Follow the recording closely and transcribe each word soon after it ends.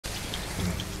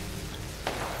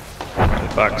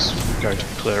Back's going to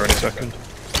clear any second.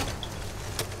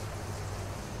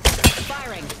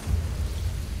 Firing.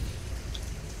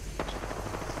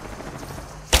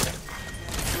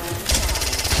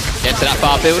 Get to that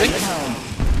bar building.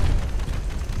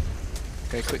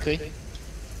 Very quickly.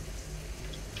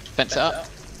 Fence it up.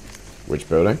 Which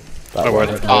building? That Oh, one.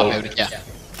 where the Bar wall. building, yeah.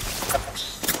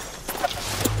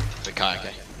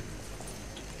 Okay.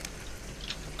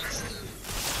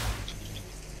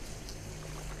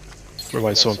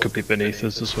 Reminds someone could be beneath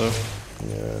us as well.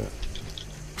 Yeah.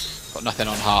 Got nothing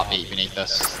on heartbeat beneath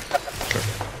us. Okay.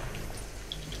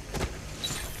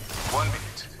 1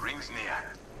 minute. Rings near.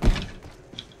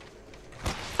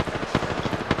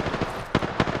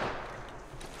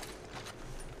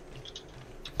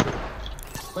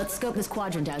 Let's scope this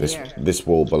quadrant out This here. this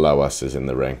wall below us is in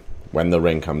the ring. When the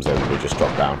ring comes in, we just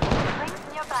drop down.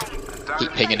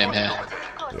 Keep pinging him here.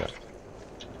 Yeah.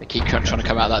 They keep trying to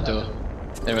come out that door.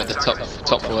 They're at the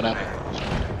top floor now.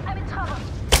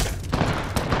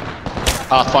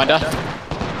 Pathfinder.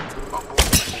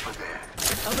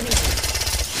 Opening.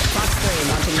 Box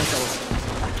 3, launching missiles.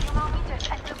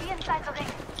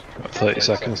 About 30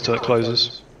 seconds till it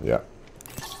closes. Yeah.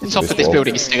 The top of this wall.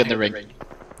 building is still in the ring.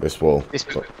 This wall. This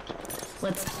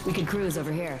We could cruise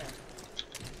over here.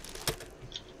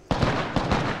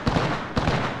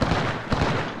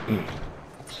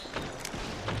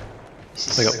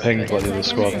 They got pinged by the other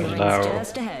squad and the now. ring's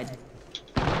just ahead.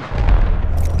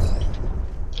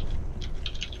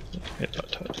 Hit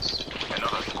that turns.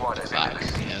 Another squad is back.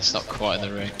 Yeah, it's not quite in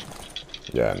the ring.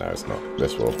 Yeah, no, it's not.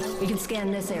 This wall. We can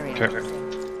scan this area. Okay.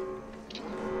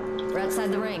 We're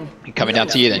outside the ring. Coming down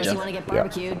to you then, Unless you John. want to get Yeah.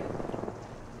 barbecued.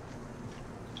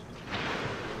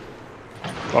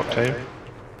 Octane.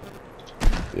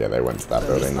 Yeah, they went to that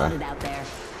Bogey building spotted there. out there.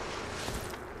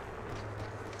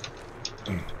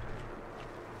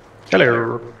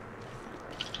 Hello.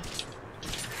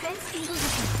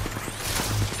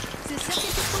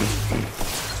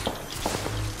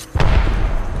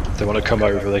 If they want to come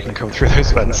over, they can come through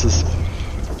those fences.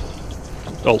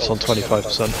 Ult's on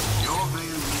 25%.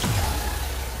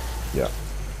 Yeah.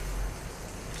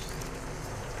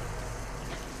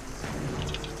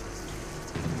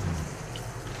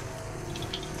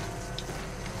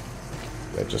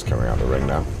 They're just coming out the ring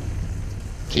now.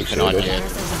 Keep an eye on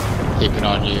you. Keep an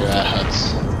eye on you,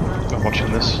 HUDs. I'm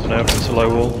watching this now. It's a low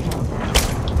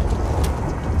wall.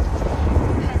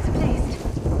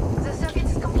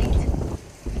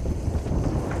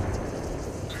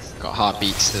 Got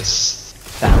heartbeats to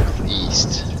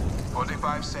southeast.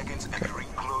 45 seconds and the ring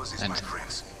closes, And- my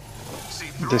friends. See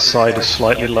through This side is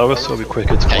slightly lower, so it'll be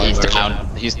quicker to Okay, climb he's over. down.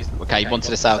 Okay, one to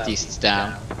the southeast is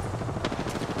down.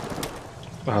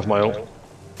 I have my ult.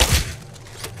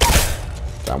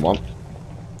 Down one.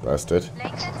 Bursted.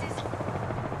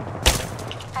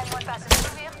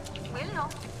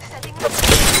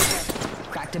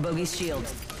 Cracked a bogey's shield.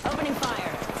 Opening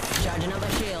fire. Charging up my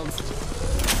shields.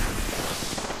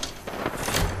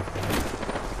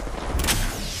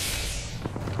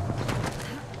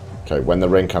 Okay, when the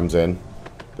ring comes in,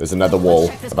 there's another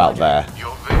wall about there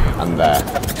and there.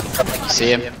 You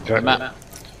see him? Okay. The map?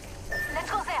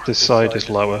 This side is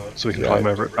lower, so we can Yeah. climb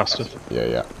over it faster. Yeah,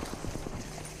 yeah.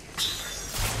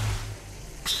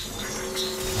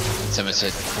 Someone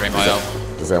said, bring my ult.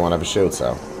 Does anyone have a shield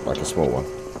cell? Like a small one?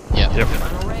 Yeah. Yep.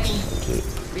 Final ring. Cute.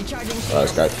 Recharging Right,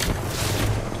 let's shield.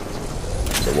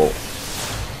 go. The wall.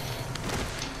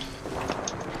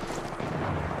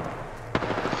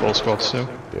 Full squad still.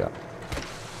 Yeah.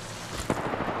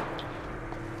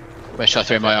 Where should I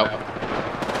throw my ult?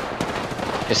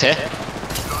 It's here?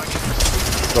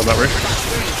 On that roof.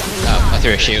 Oh, I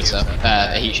threw a shield, so.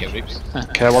 A heat shield, oops.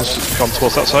 Care wants to come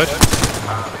towards that side.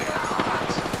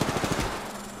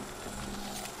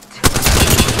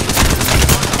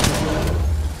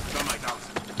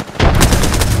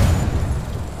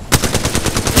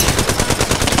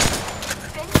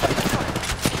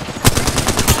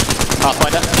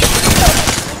 Pathfinder.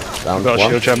 Down Got a one.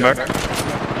 shield gem back.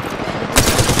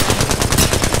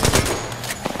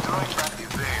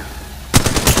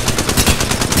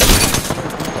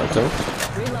 Right, two.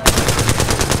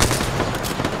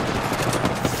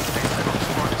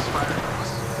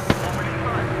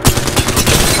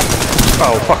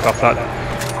 Oh, fuck up that.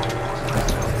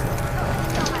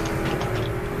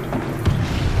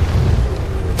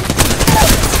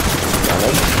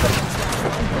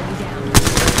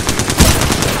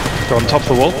 Go on top of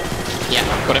the wall. Yeah,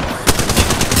 got him.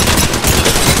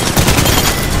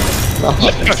 Oh,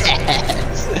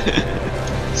 Yes!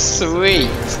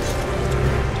 Sweet!